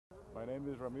My name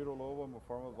is Ramiro Lobo. I'm a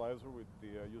farm advisor with the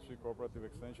UCCE Cooperative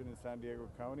Extension in San Diego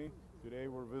County. Today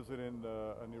we're visiting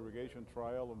an irrigation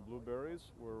trial on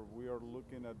blueberries where we are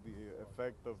looking at the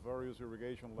effect of various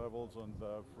irrigation levels on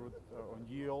the fruit, on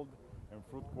yield and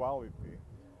fruit quality.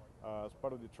 As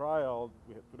part of the trial,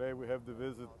 today we have the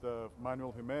visit of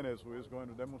Manuel Jimenez, who is going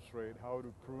to demonstrate how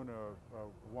to prune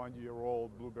a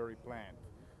one-year-old blueberry plant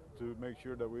to make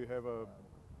sure that we have a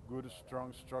good,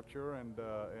 strong structure and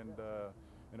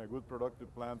a good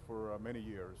productive plant for many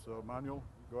years. So Manuel,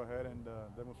 go ahead and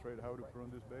demonstrate how to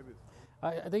prune these babies.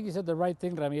 I think you said the right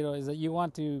thing, Ramiro, is that you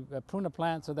want to prune a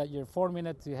plant so that you're forming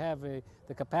it to have the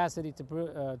capacity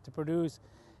to produce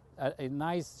a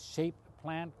nice shaped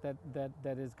plant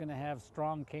that is going to have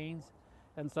strong canes.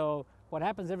 And so what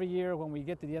happens every year when we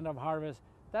get to the end of harvest,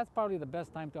 that's probably the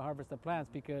best time to harvest the plants,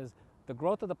 because the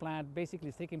growth of the plant basically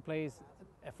is taking place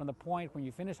from the point when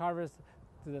you finish harvest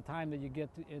to the time that you get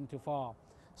into fall.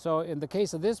 So in the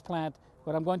case of this plant,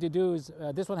 what I'm going to do is,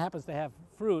 this one happens to have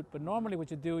fruit, but normally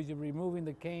what you do is you're removing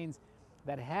the canes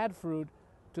that had fruit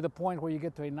to the point where you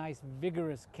get to a nice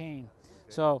vigorous cane. Okay.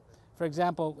 So for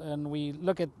example, when we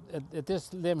look at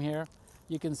this limb here,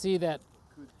 you can see that.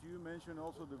 Could you mention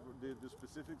also the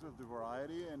specifics of the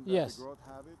variety and yes. the growth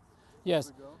habit?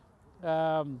 Yes.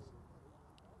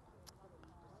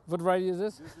 What variety is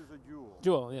this? This is a Jewel.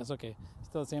 Jewel, yes, okay.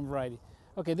 Still the same variety.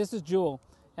 Okay, this is Jewel.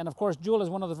 And of course, Jewel is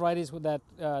one of the varieties that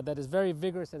is very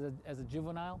vigorous as a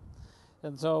juvenile.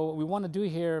 And so what we want to do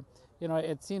here, you know,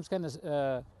 it seems kind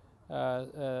of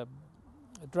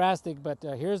drastic, but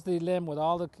here's the limb with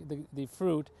all the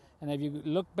fruit. And if you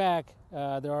look back,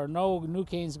 there are no new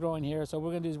canes growing here. So what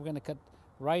we're going to do is we're going to cut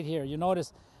right here. You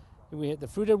notice we hit the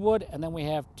fruited wood, and then we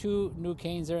have two new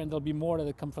canes there, and there'll be more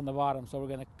that come from the bottom. So we're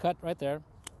going to cut right there.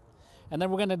 And then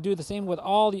we're going to do the same with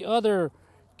all the other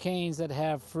canes that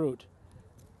have fruit.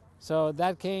 So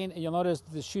that cane, you'll notice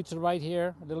the shoots are right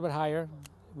here, a little bit higher.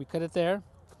 We cut it there.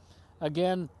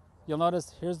 Again, you'll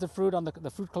notice here's the fruit on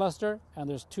the fruit cluster, and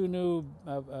there's two new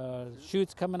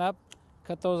shoots coming up.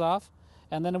 Cut those off.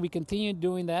 And then we continue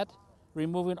doing that,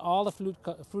 removing all the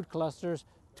fruit clusters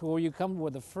to where you come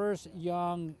with the first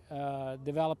young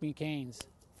developing canes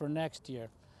for next year.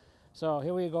 So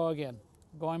here we go again.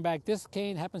 Going back, this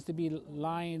cane happens to be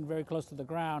lying very close to the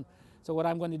ground. So what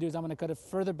I'm going to do is I'm going to cut it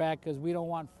further back, because we don't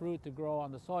want fruit to grow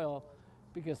on the soil,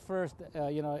 because first,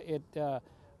 you know,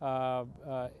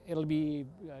 it'll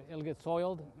get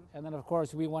soiled, and then of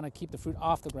course we want to keep the fruit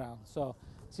off the ground. So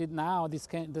see, now this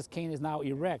cane is now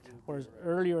erect, whereas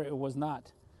earlier it was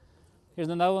not. Here's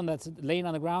another one that's laying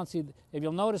on the ground. See, if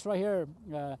you'll notice right here,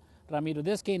 Ramiro,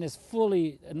 this cane is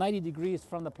fully 90 degrees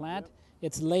from the plant. Yep.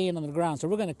 It's laying on the ground, so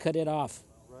we're going to cut it off.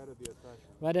 Right at the attachment.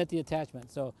 Right at the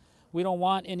attachment. So we don't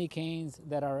want any canes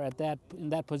that are in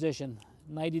that position,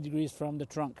 90 degrees from the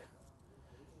trunk.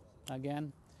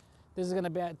 Again, this is going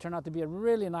to turn out to be a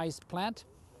really nice plant.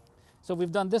 So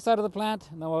we've done this side of the plant.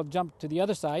 Now we'll jump to the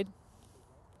other side.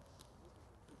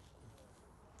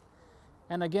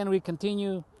 And again, we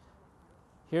continue.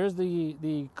 Here's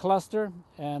the cluster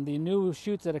and the new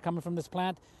shoots that are coming from this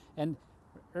plant. And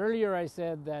earlier I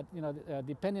said that, you know,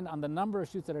 depending on the number of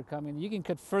shoots that are coming, you can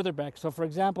cut further back. So for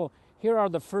example, here are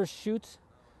the first shoots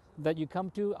that you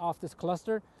come to off this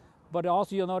cluster, but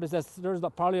also you'll notice that there's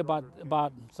probably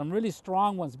about some really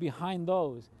strong ones behind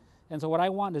those. And so what I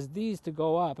want is these to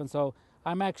go up. And so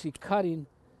I'm actually cutting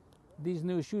these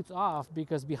new shoots off,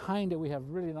 because behind it we have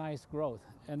really nice growth.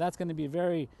 And that's going to be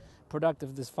very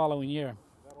productive this following year.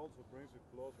 That also brings it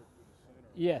closer to the center.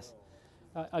 Yes.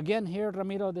 Again here,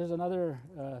 Ramiro, there's another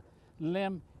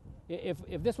limb.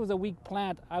 If this was a weak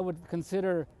plant, I would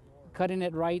consider cutting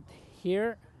it right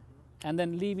here and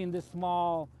then leaving this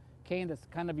small cane that's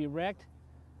kind of erect.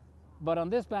 But on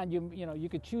this plant, you know, you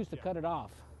could choose to cut it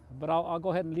off. But I'll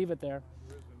go ahead and leave it there.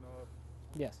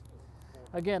 Yes.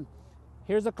 Again,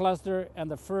 here's a cluster and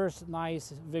the first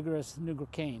nice, vigorous new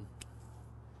cane.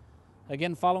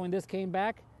 Again, following this cane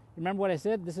back. Remember what I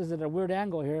said? This is at a weird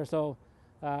angle here, so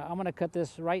I'm going to cut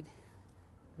this right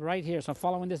here. So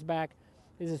following this back,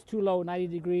 this is too low, 90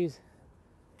 degrees.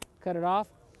 Cut it off.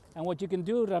 And what you can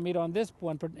do, Ramiro, on this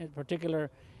one in particular,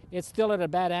 it's still at a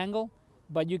bad angle,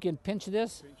 but you can pinch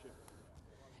this,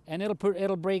 and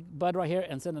it'll break bud right here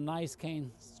and send a nice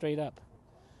cane straight up.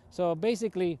 So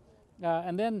basically,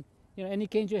 and then, you know, any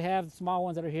canes you have, small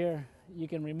ones that are here, you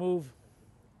can remove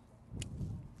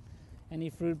any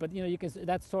fruit, but you know,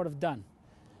 that's sort of done.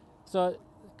 So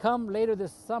come later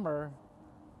this summer,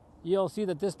 you'll see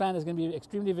that this plant is going to be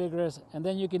extremely vigorous, and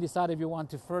then you can decide if you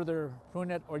want to further prune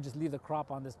it or just leave the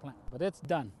crop on this plant. But it's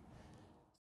done.